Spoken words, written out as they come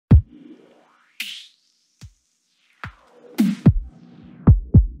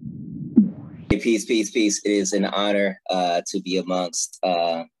peace, peace, peace. It is an honor to be amongst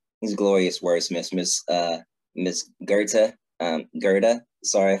these glorious wordsmiths, Miss Gerda. Gerda,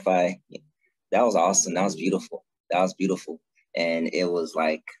 sorry if that was awesome. That was beautiful. That was beautiful. And it was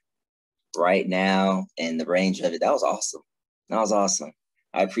like right now and the range of it. That was awesome. That was awesome.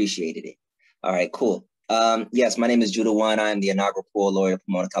 I appreciated it. All right, cool. Yes, my name is Judah1. I am the inaugural Poet Laureate of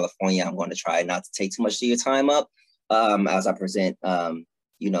Pomona, California. I'm going to try not to take too much of your time up as I present,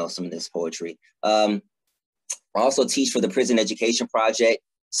 some of this poetry. I also teach for the Prison Education Project.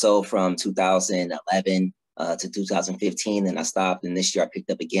 So from 2011 to 2015, and I stopped. And this year I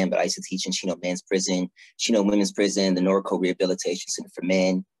picked up again, but I used to teach in Chino Men's Prison, Chino Women's Prison, the Norco Rehabilitation Center for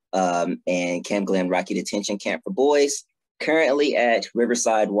Men, and Camp Glen Rocky Detention Camp for Boys. Currently at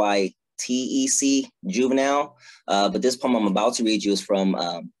Riverside YTEC Juvenile. But this poem I'm about to read you is from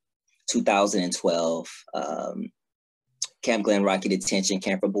 2012. Camp Glen Rocky Detention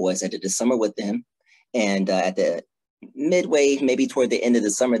Camp for Boys. I did the summer with them. And at the midway, maybe toward the end of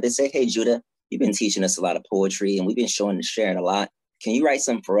the summer, they said, hey, Judah, you've been teaching us a lot of poetry and we've been showing and sharing a lot. Can you write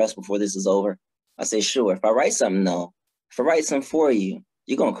something for us before this is over? I said, sure. If I write something, no. If I write something for you,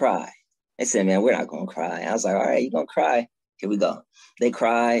 you're going to cry. They said, man, we're not going to cry. I was like, all right, you're going to cry. Here we go. They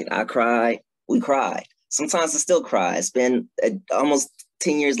cried. I cried. We cried. Sometimes I still cry. It's been almost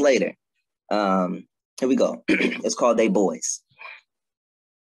 10 years later. Here we go. It's called They Boys.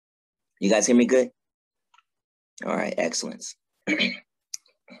 You guys hear me good? All right, excellent.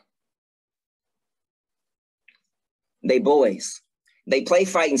 They boys. They play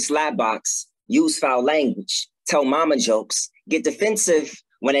fight and slap box, use foul language, tell mama jokes, get defensive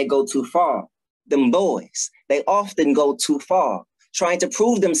when they go too far. Them boys, they often go too far, trying to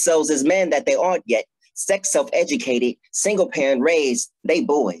prove themselves as men that they aren't yet. Sex self-educated, single parent raised, they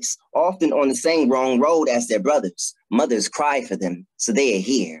boys, often on the same wrong road as their brothers. Mothers cry for them, so they are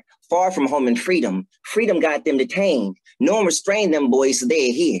here. Far from home and freedom. Freedom got them detained. No one restrained them boys, so they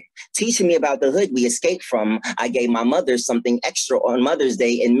are here. Teaching me about the hood we escaped from. I gave my mother something extra on Mother's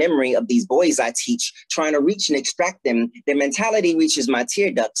Day in memory of these boys I teach, trying to reach and extract them. Their mentality reaches my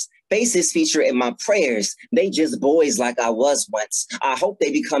tear ducts. Faces feature in my prayers. They just boys like I was once. I hope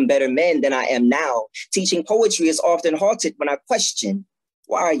they become better men than I am now. Teaching poetry is often halted when I question,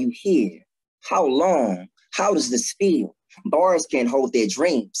 why are you here? How long? How does this feel? Bars can't hold their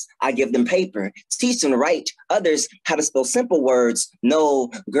dreams. I give them paper, teach them to write. Others how to spell simple words.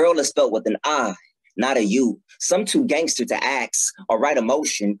 No, girl is spelled with an I, not a U. Some too gangster to ask or write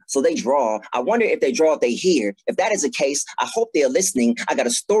emotion, so they draw. I wonder if they draw, if they hear. If that is the case, I hope they're listening. I got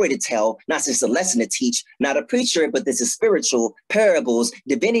a story to tell, not just a lesson to teach. Not a preacher, but this is spiritual, parables,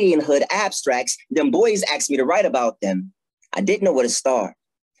 divinity and hood abstracts. Them boys asked me to write about them. I didn't know where to start.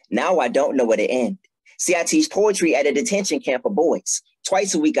 Now I don't know where to end. See, I teach poetry at a detention camp for boys.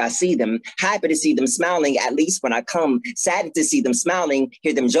 Twice a week I see them, happy to see them smiling, at least when I come, sad to see them smiling,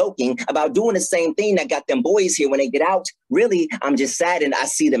 hear them joking about doing the same thing that got them boys here when they get out. Really, I'm just saddened I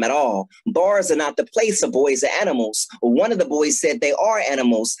see them at all. Bars are not the place of boys or animals. One of the boys said they are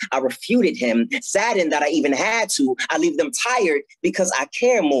animals. I refuted him, saddened that I even had to. I leave them tired because I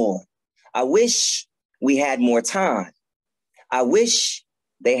care more. I wish we had more time. I wish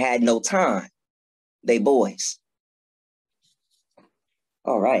they had no time. They boys.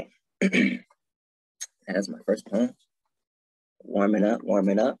 All right. That's my first poem. Warming up.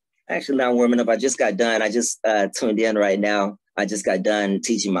 Actually, not warming up. I just got done. I just tuned in right now. I just got done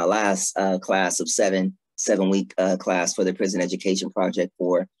teaching my last class of seven-week class for the Prison Education Project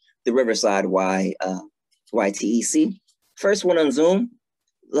for the Riverside YTEC. First one on Zoom.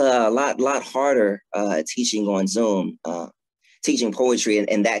 A lot harder teaching on Zoom. Teaching poetry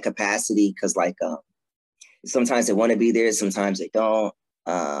in that capacity, because sometimes they want to be there, sometimes they don't.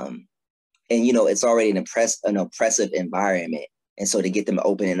 And it's already an oppressive environment. And so to get them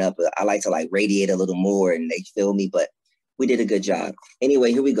opening up, I like to radiate a little more and they feel me, but we did a good job.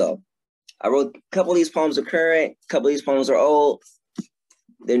 Anyway, here we go. I wrote a couple of these poems are current, a couple of these poems are old.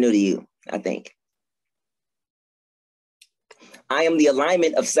 They're new to you, I think. I am the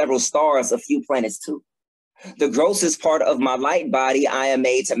alignment of several stars, a few planets too. The grossest part of my light body, I am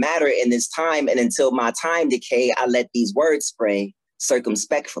made to matter in this time, and until my time decay, I let these words spray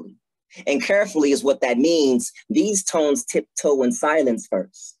circumspectfully. And carefully is what that means. These tones tiptoe in silence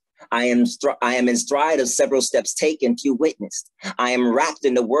first. I am in stride of several steps taken, few witnessed. I am wrapped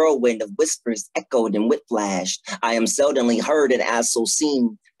in the whirlwind of whispers echoed and whiplashed. I am seldomly heard and as so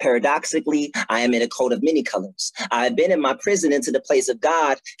seen. Paradoxically, I am in a coat of many colors. I have been in my prison into the place of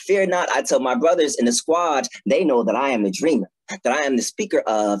God. Fear not, I tell my brothers in the squad, they know that I am the dreamer, that I am the speaker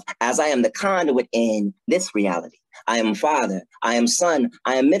of, as I am the conduit in this reality. I am father. I am son.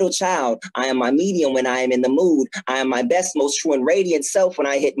 I am middle child. I am my medium when I am in the mood. I am my best, most true and radiant self when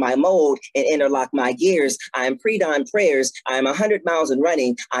I hit my mode and interlock my gears. I am pre-dawn prayers. I am 100 miles and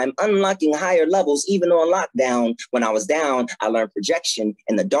running. I am unlocking higher levels even on lockdown. When I was down, I learned projection.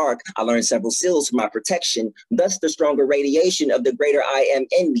 In the dark, I learned several seals for my protection. Thus the stronger radiation of the greater I am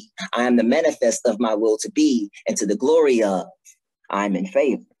in me. I am the manifest of my will to be, and to the glory of, I am in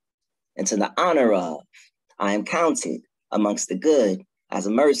favor, and to the honor of, I am counted amongst the good as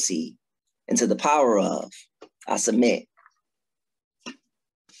a mercy, and to the power of, I submit.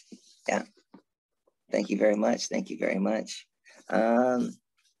 Yeah. Thank you very much. Thank you very much.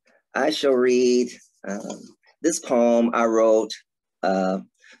 I shall read this poem I wrote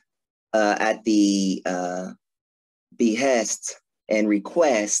at the behest and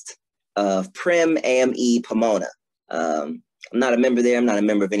request of Prim AME Pomona. I'm not a member there. I'm not a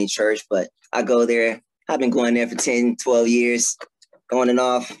member of any church, but I go there. I've been going there for 10, 12 years, on and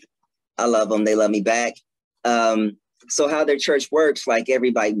off. I love them. They love me back. So how their church works, like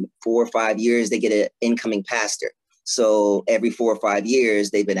everybody 4 or 5 years, they get an incoming pastor. So every 4 or 5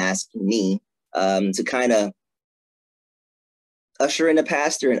 years, they've been asking me to kind of usher in the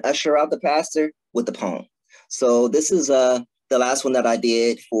pastor and usher out the pastor with the poem. So this is the last one that I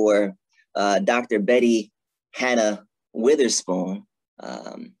did for Dr. Betty Hannah Witherspoon.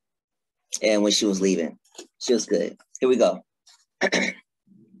 And when she was leaving, she was good. Here we go.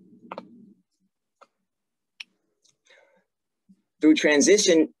 Through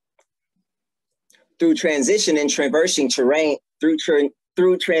transition and traversing terrain,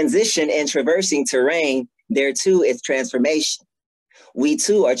 through transition and traversing terrain, there too is transformation. We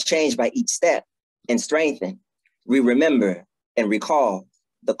too are changed by each step and strengthened. We remember and recall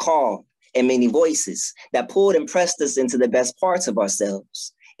the call and many voices that pulled and pressed us into the best parts of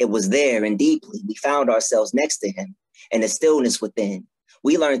ourselves. It was there and deeply we found ourselves next to him and the stillness within.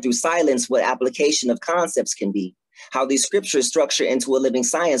 We learned through silence what application of concepts can be, how these scriptures structure into a living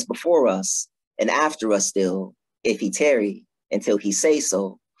science before us and after us still, if he tarry, until he say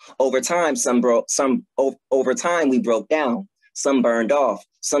so. Over time, over time we broke down, some burned off,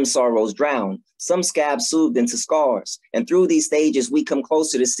 some sorrows drowned, some scabs soothed into scars. And through these stages, we come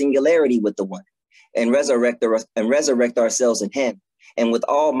closer to singularity with the one and resurrect ourselves in him. And with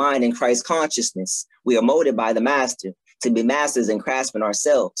all mind in Christ consciousness, we are molded by the master to be masters and craftsmen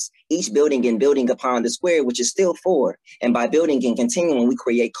ourselves, each building and building upon the square, which is still four. And by building and continuing, we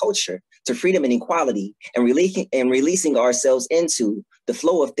create culture to freedom and equality and releasing ourselves into the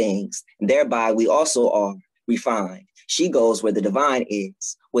flow of things. And thereby we also are refined. She goes where the divine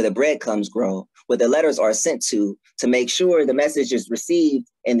is, where the breadcrumbs grow, where the letters are sent to make sure the message is received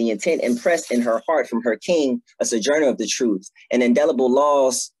and the intent impressed in her heart from her king, a sojourner of the truth, and indelible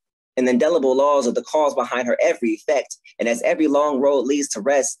laws of the cause behind her every effect. And as every long road leads to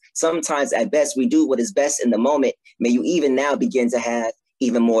rest, sometimes at best we do what is best in the moment. May you even now begin to have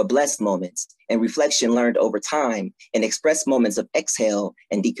even more blessed moments and reflection learned over time and express moments of exhale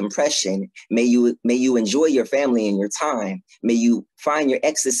and decompression. May you enjoy your family and your time. May you find your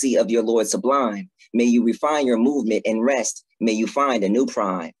ecstasy of your Lord sublime. May you refine your movement and rest. May you find a new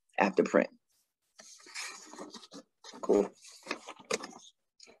prime after print. Cool.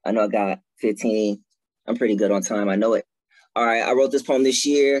 I know I got 15. I'm pretty good on time. I know it. All right. I wrote this poem this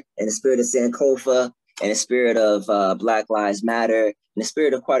year in the spirit of Sankofa, in the spirit of Black Lives Matter, in the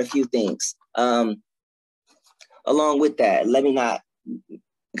spirit of quite a few things. Along with that, let me not,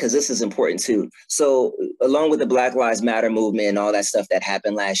 because this is important too. So along with the Black Lives Matter movement and all that stuff that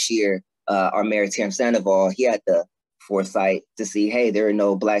happened last year, our mayor, Terrence Sandoval, he had the foresight to see, hey, there are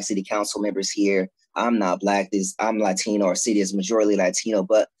no Black city council members here. I'm not Black, I'm Latino, our city is majority Latino,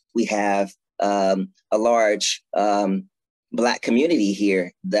 but we have a large Black community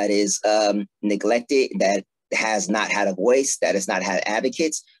here that is neglected, that has not had a voice, that has not had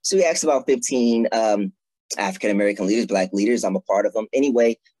advocates. So we asked about 15 African-American leaders, Black leaders. I'm a part of them.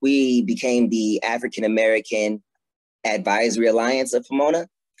 Anyway, we became the African-American Advisory Alliance of Pomona.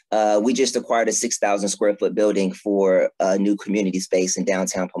 We just acquired a 6,000 square foot building for a new community space in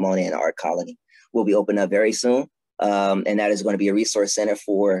downtown Pomona and Art Colony. We'll be opening up very soon. And that is going to be a resource center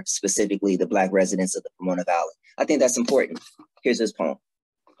for specifically the Black residents of the Pomona Valley. I think that's important. Here's this poem.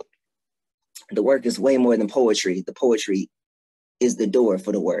 The work is way more than poetry. The poetry is the door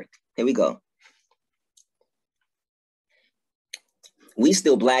for the work. Here we go. We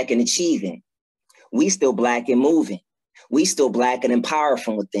still Black and achieving. We still Black and moving. We still Black and empowered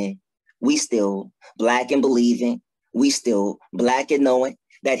from within. We still Black and believing. We still Black and knowing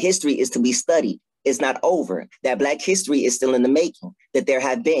that history is to be studied. It's not over, that Black history is still in the making, that there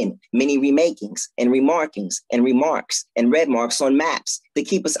have been many remakings and remarkings and remarks and red marks on maps that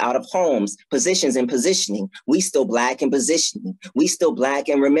keep us out of homes, positions and positioning. We still Black in positioning. We still Black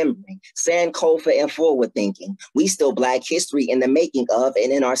in remembering, Sankofa and forward thinking. We still Black history in the making of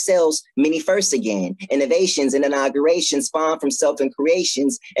and in ourselves, many firsts again. Innovations and inaugurations spawn from self and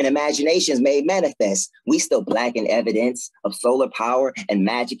creations and imaginations made manifest. We still Black in evidence of solar power and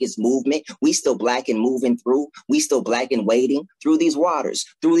magic is movement. We still Black in moving through. We still Black in waiting through these waters,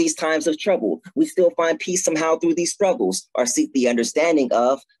 through these times of trouble. We still find peace somehow through these struggles, or seek the understanding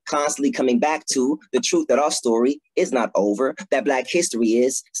of, constantly coming back to the truth that our story is not over, that Black history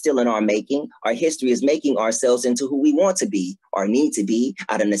is still in our making. Our history is making ourselves into who we want to be, or need to be,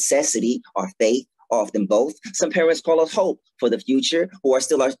 out of necessity, or faith, often both. Some parents call us hope for the future, who are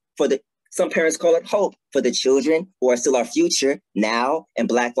still some parents call it hope for the children who are still our future now, and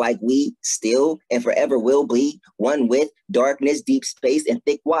Black like we still and forever will be, one with darkness, deep space, and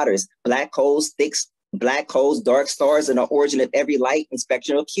thick waters, black holes, dark stars, and the origin of every light and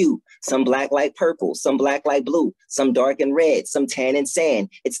spectral hue. Some Black like purple, some Black like blue, some dark and red, some tan and sand.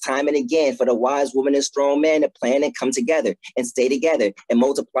 It's time and again for the wise woman and strong man to plan and come together and stay together and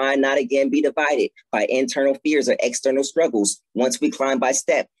multiply, not again be divided by internal fears or external struggles. Once we climb by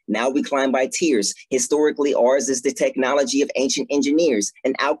step, now we climb by tears. Historically, ours is the technology of ancient engineers,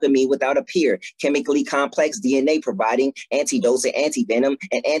 an alchemy without a peer, chemically complex DNA providing antidotes and antivenom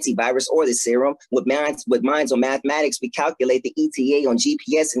and antivirus or the serum. With minds on mathematics, we calculate the ETA on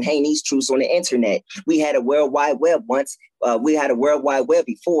GPS and hang these truths on the internet. We had a World Wide Web once. We had a World Wide Web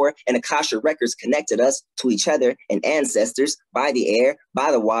before, and Akasha records connected us to each other and ancestors by the air,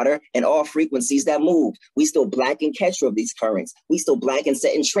 by the water, and all frequencies that move. We still Black and catcher of these currents. We still Black and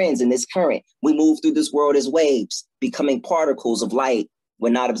setting trends in this current. We move through this world as waves, becoming particles of light.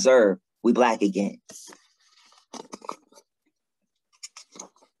 When not observed, we Black again.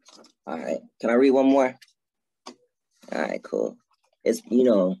 All right, can I read one more? All right, cool. It's,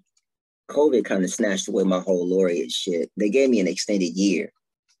 COVID kind of snatched away my whole laureate shit. They gave me an extended year,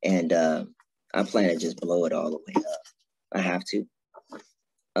 and I plan to just blow it all the way up. I have to.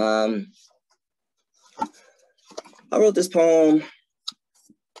 I wrote this poem,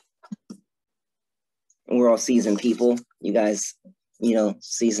 and we're all seasoned people. You guys,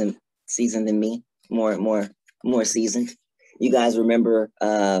 seasoned than me, more seasoned. You guys remember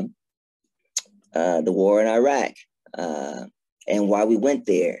the war in Iraq and why we went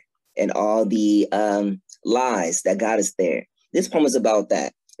there, and all the lies that got us there. This poem is about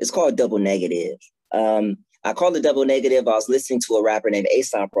that. It's called Double Negative. I called it Double Negative. I was listening to a rapper named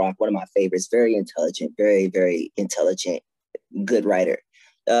Aesop Rock, one of my favorites, very intelligent, very, very intelligent, good writer.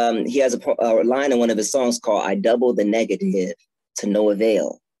 He has a line in one of his songs called, "I double the negative to no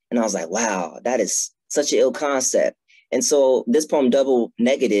avail." And I was like, wow, that is such an ill concept. And so this poem, Double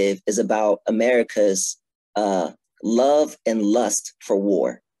Negative, is about America's love and lust for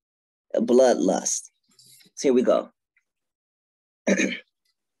war. Bloodlust. So here we go.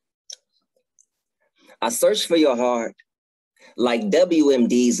 I searched for your heart like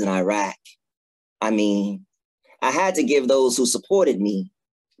WMDs in Iraq. I mean, I had to give those who supported me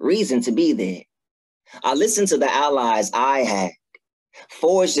reason to be there. I listened to the allies I had,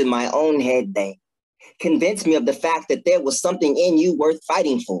 forged in my own head they convinced me of the fact that there was something in you worth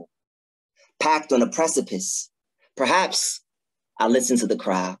fighting for, packed on a precipice. Perhaps I listened to the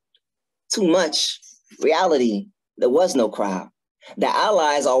crowd. Too much reality, there was no crowd. The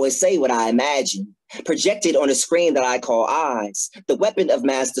allies always say what I imagine, projected on a screen that I call eyes. The weapon of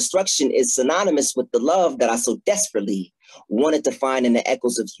mass destruction is synonymous with the love that I so desperately wanted to find in the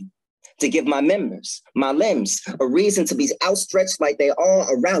echoes of you. To give my members, my limbs, a reason to be outstretched like they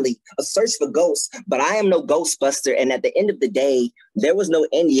are a rally, a search for ghosts, but I am no ghostbuster, and at the end of the day, there was no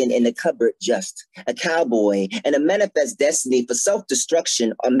Indian in the cupboard, just a cowboy and a manifest destiny for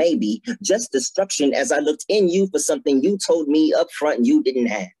self-destruction, or maybe just destruction as I looked in you for something you told me up front you didn't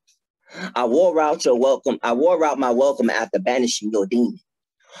have. I wore out my welcome after banishing your demon.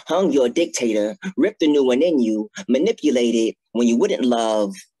 Hung your dictator, ripped a new one in you, manipulated when you wouldn't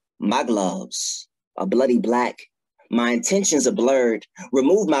love. My gloves are bloody black. My intentions are blurred.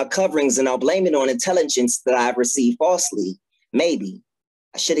 Remove my coverings and I'll blame it on intelligence that I've received falsely. Maybe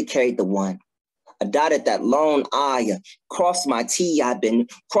I should have carried the one. I dotted that lone I, crossed my T. I've been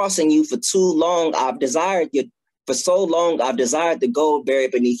crossing you for too long. For so long, I've desired the gold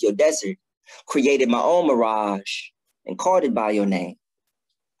buried beneath your desert, created my own mirage and called it by your name.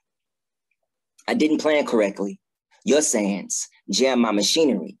 I didn't plan correctly. Your sands jammed my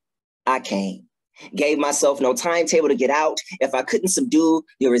machinery. I came, Gave myself no timetable to get out. If I couldn't subdue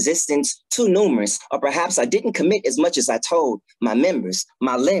your resistance, too numerous, or perhaps I didn't commit as much as I told. My members,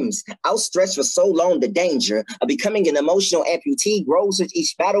 my limbs, outstretched for so long, the danger of becoming an emotional amputee grows with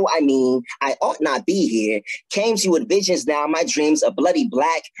each battle. I mean, I ought not be here. Came to you with visions now, my dreams of bloody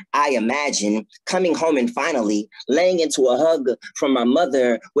black. I imagine coming home and finally laying into a hug from my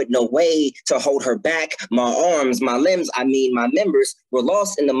mother with no way to hold her back. My arms, my limbs, I mean, my members were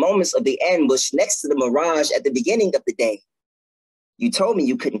lost in the moments of the ambush next to the mirage at the beginning of the day. You told me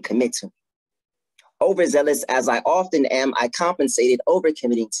you couldn't commit to me. Overzealous as I often am, I compensated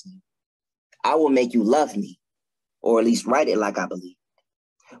overcommitting to you. I will make you love me, or at least write it like I believe.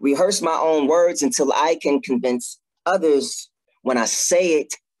 Rehearse my own words until I can convince others when I say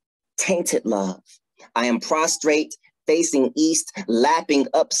it, tainted love. I am prostrate, facing east, lapping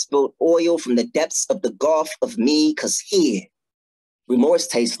up spilled oil from the depths of the gulf of me, because here, remorse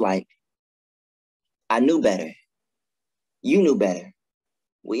tastes like I knew better. You knew better.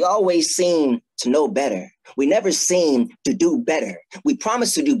 We always seem to know better. We never seem to do better. We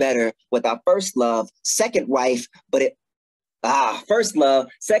promised to do better with our first love, second wife, but it, first love,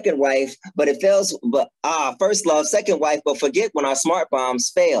 second wife, but it fails, first love, second wife, but forget when our smart bombs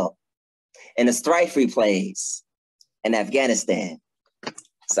fail and the strife replays in Afghanistan.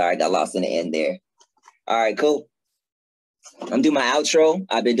 Sorry, I got lost in the end there. All right, cool. I'm doing my outro.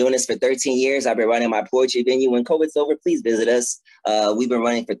 I've been doing this for 13 years. I've been running my poetry venue. When COVID's over, please visit us. We've been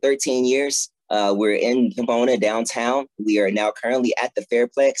running for 13 years. We're in Pomona, downtown. We are now currently at the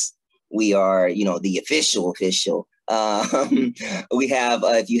Fairplex. We are, the official. We have,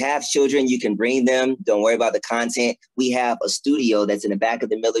 if you have children, you can bring them. Don't worry about the content. We have a studio that's in the back of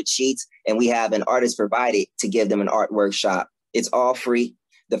the Miller Cheats, and we have an artist provided to give them an art workshop. It's all free.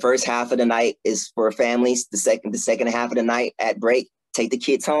 The first half of the night is for families. The second half of the night at break, take the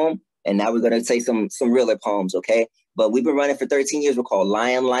kids home. And now we're going to say some realer poems, okay? But we've been running for 13 years. We're called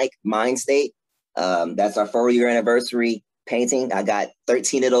Lion-like Mind State. That's our 4-year anniversary painting. I got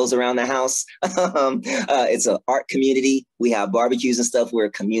 13 of those around the house. It's an art community. We have barbecues and stuff. We're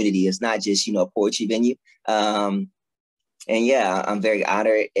a community. It's not just, a poetry venue. And yeah, I'm very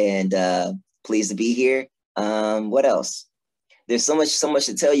honored and pleased to be here. What else? There's so much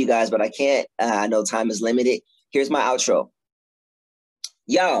to tell you guys, but I can't. I know time is limited. Here's my outro.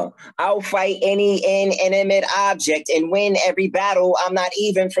 Yo, I'll fight any inanimate object and win every battle. I'm not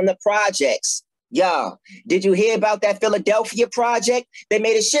even from the projects. Yo, did you hear about that Philadelphia project? They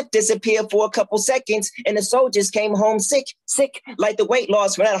made a ship disappear for a couple seconds and the soldiers came home sick like the weight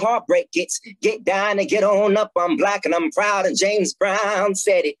loss when that heartbreak gets. Get down and get on up. I'm black and I'm proud, and James Brown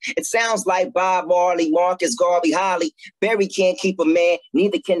said it. It sounds like Bob Marley, Marcus Garvey, Holly. Barry can't keep a man,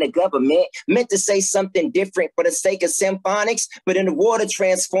 neither can the government. Meant to say something different for the sake of symphonics, but in the water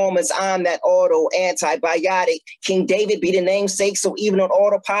transformers, I'm that auto antibiotic. King David be the namesake, so even on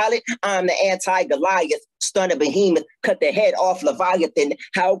autopilot, I'm the anti-Goliath. Stun a behemoth, cut the head off Leviathan.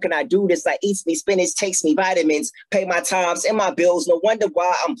 How can I do this? I eat me spinach, takes me vitamins, pay my times and my bills. No wonder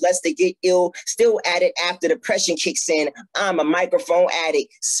why I'm blessed to get ill. Still at it after depression kicks in. I'm a microphone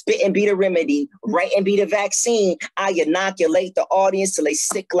addict. Spit and be the remedy. Write and be the vaccine. I inoculate the audience till they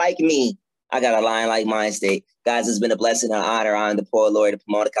sick like me. I got a lion-like mind state. Guys, it's been a blessing and an honor. I'm the Poet Laureate of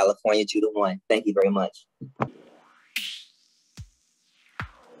Pomona, California, Judah1. Thank you very much.